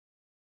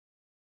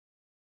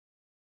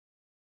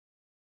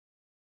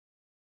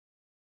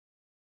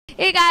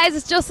Hey guys,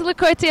 it's Josie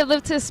LaCourte of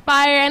Live to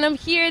Aspire, and I'm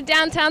here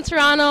downtown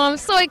Toronto. I'm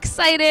so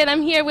excited.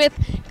 I'm here with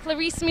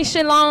Clarice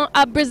Michelon,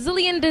 a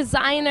Brazilian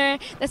designer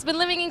that's been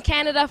living in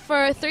Canada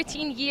for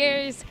 13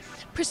 years,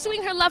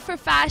 pursuing her love for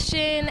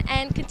fashion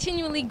and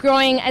continually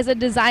growing as a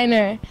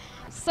designer.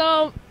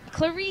 So,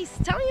 Clarice,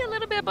 tell me a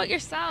little bit about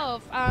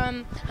yourself.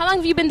 How long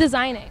have you been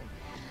designing?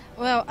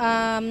 Well,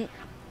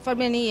 for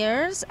many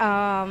years,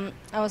 I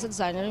was a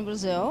designer in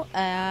Brazil.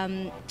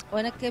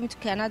 When I came to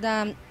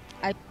Canada,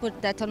 I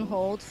put that on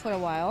hold for a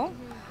while.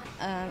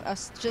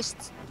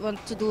 Just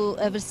want to do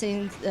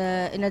everything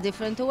in a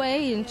different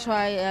way and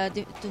try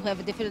to have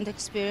a different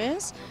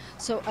experience.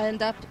 So I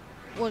ended up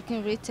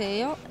working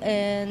retail,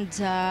 and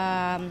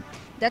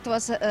that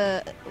was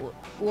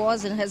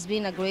and has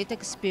been a great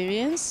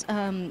experience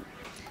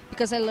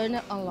because I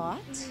learned a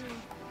lot.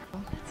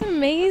 That's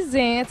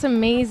amazing. That's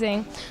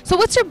amazing. So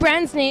what's your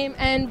brand's name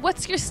and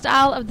what's your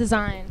style of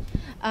design?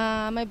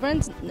 My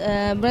brand's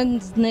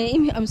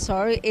name, I'm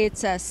sorry,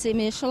 it's C.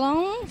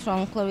 Michelon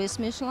from Clarice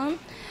Michelon.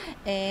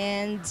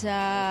 And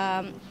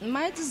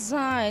my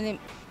design,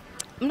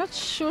 I'm not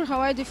sure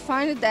how I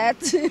define that,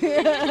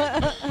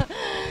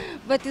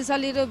 but it's a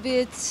little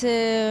bit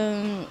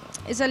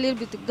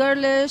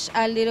girlish,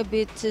 a little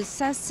bit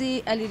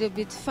sassy, a little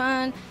bit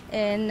fun,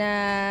 and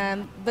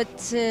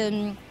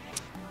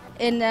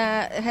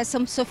has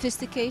some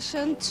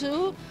sophistication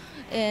too.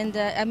 And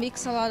I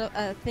mix a lot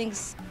of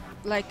things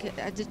like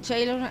the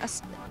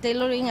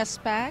tailoring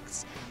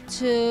aspects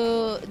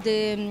to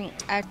the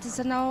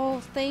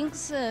artisanal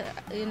things,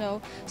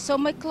 So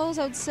my clothes,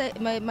 I would say,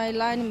 my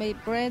line, my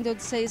brand, I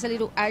would say, is a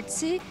little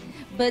artsy,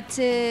 but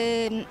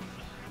it's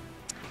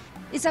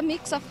a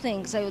mix of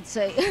things, I would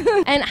say.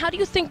 And how do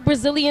you think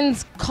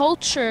Brazilians'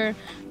 culture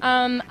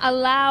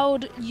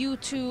allowed you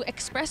to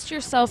express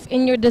yourself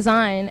in your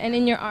design and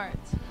in your art?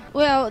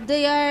 Well,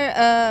 they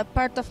are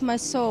part of my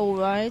soul,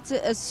 right?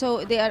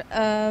 So they are.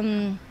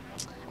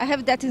 I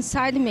have that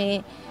inside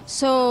me,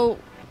 so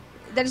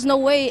there is no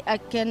way I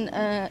can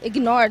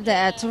ignore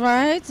that,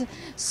 right?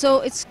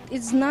 So it's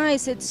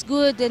nice, it's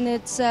good, and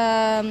it's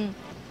a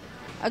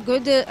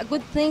good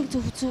thing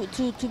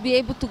to be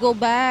able to go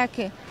back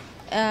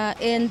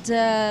and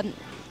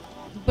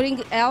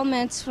bring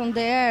elements from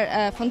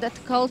there, from that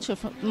culture,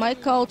 from my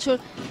culture,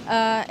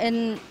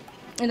 and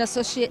in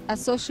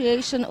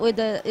association with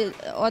the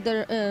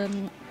other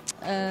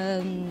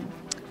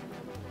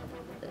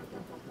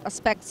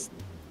aspects,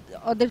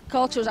 other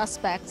cultural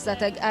aspects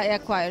that I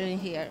acquire in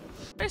here.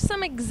 What are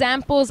some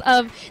examples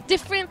of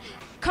different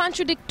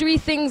contradictory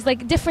things,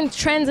 like different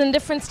trends and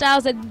different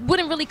styles that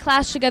wouldn't really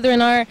clash together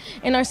in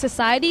our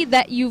society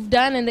that you've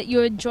done and that you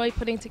enjoy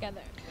putting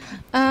together?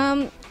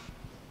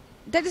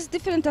 There is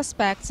different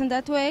aspects in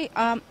that way.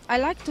 I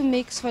like to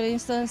mix, for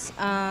instance,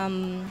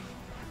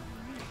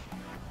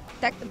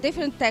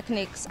 different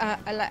techniques.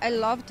 I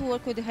love to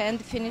work with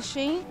hand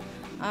finishing.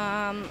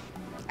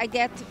 I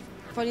get,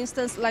 for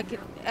instance, like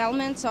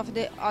elements of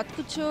the haute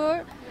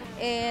couture,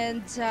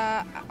 and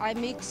I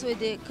mix with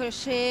the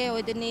crochet,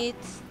 with the knit,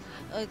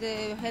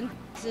 the hand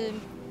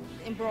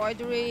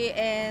embroidery,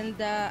 and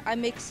I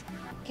mix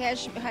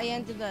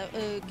high-end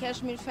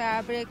cashmere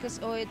fabrics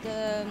with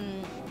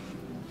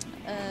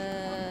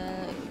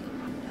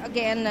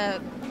again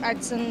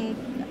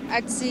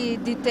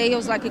artsy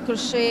details like a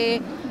crochet,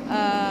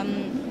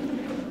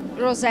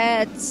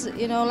 rosettes.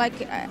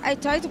 Like I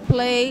try to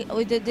play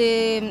with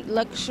the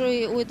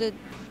luxury, with the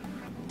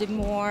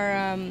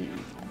more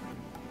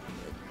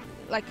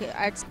like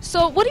arts.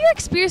 So what are your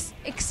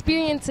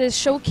experiences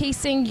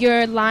showcasing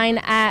your line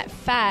at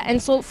FAT? And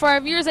so for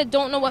our viewers that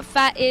don't know what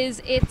FAT is,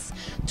 it's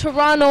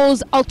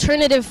Toronto's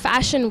alternative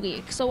fashion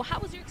week. So how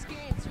was your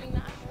experience doing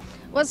that?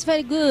 It was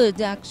very good,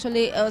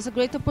 actually. It was a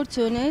great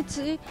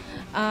opportunity.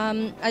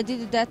 I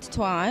did that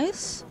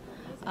twice.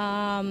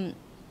 And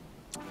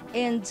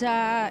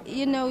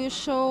you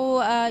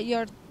show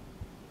your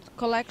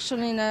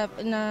collection in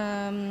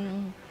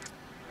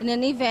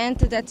an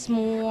event that's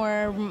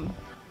more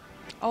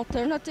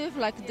alternative,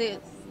 like the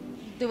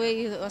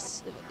way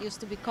it used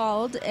to be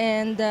called,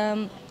 and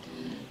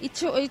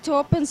it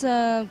opens.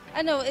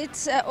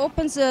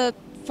 Opens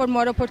for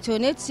more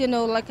opportunities.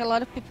 Like a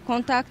lot of people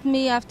contact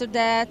me after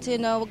that.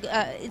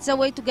 It's a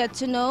way to get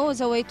to know. It's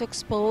a way to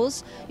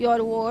expose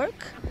your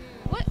work.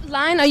 What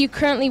line are you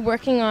currently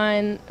working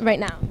on right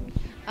now?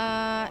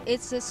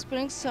 It's a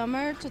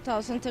spring-summer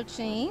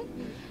 2013.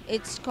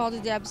 It's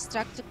called the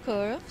Abstract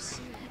Curves,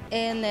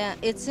 and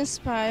it's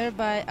inspired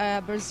by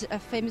a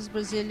famous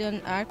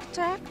Brazilian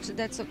architect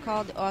that's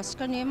called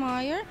Oscar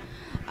Niemeyer.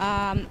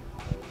 I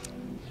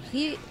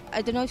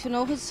don't know if you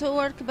know his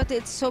work, but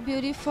it's so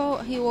beautiful.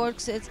 He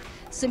works at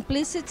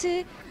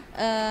simplicity.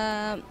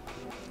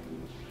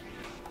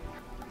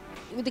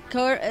 With the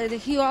curve,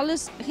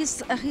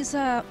 he's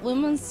a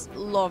women's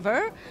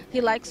lover.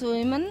 He likes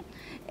women,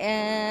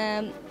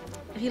 and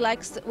he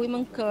likes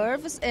women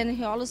curves, and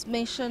he always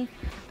mentions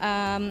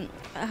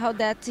how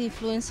that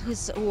influences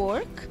his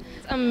work.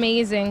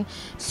 Amazing.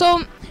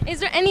 So, is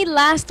there any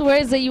last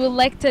words that you would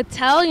like to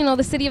tell,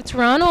 the city of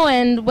Toronto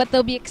and what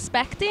they'll be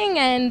expecting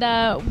and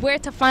where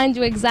to find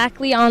you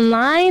exactly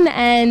online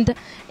and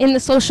in the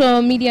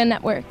social media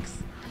networks?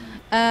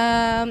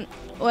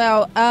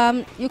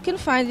 You can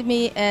find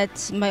me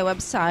at my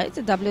website,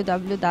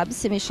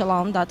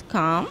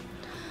 www.cmichelon.com.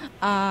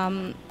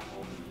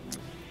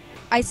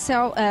 I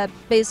sell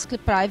basically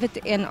private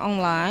and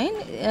online.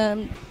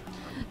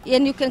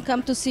 And you can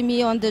come to see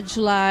me on the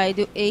July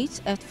the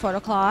 8th at 4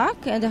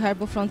 o'clock at the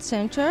Harbourfront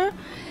Center.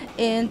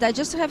 And I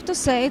just have to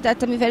say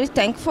that I'm very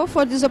thankful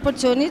for this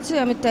opportunity.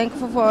 I'm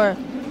thankful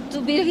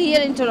to be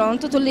here in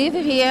Toronto, to live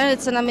here.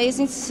 It's an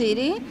amazing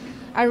city.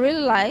 I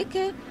really like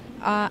it.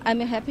 I'm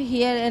happy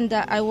here, and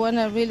I want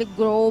to really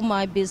grow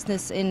my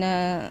business in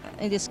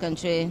this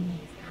country.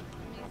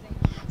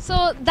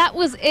 So that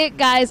was it,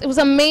 guys. It was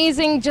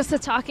amazing just to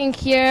talking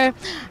here,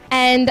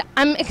 and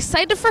I'm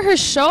excited for her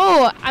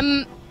show.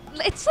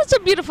 It's such a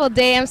beautiful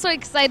day. I'm so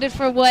excited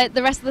for what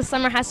the rest of the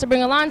summer has to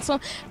bring along. So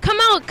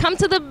come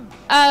to the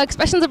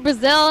Expressions of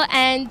Brazil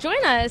and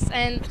join us.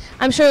 And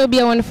I'm sure it'll be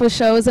a wonderful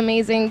show. It was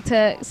amazing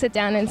to sit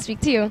down and speak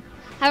to you.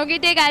 Have a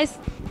great day, guys.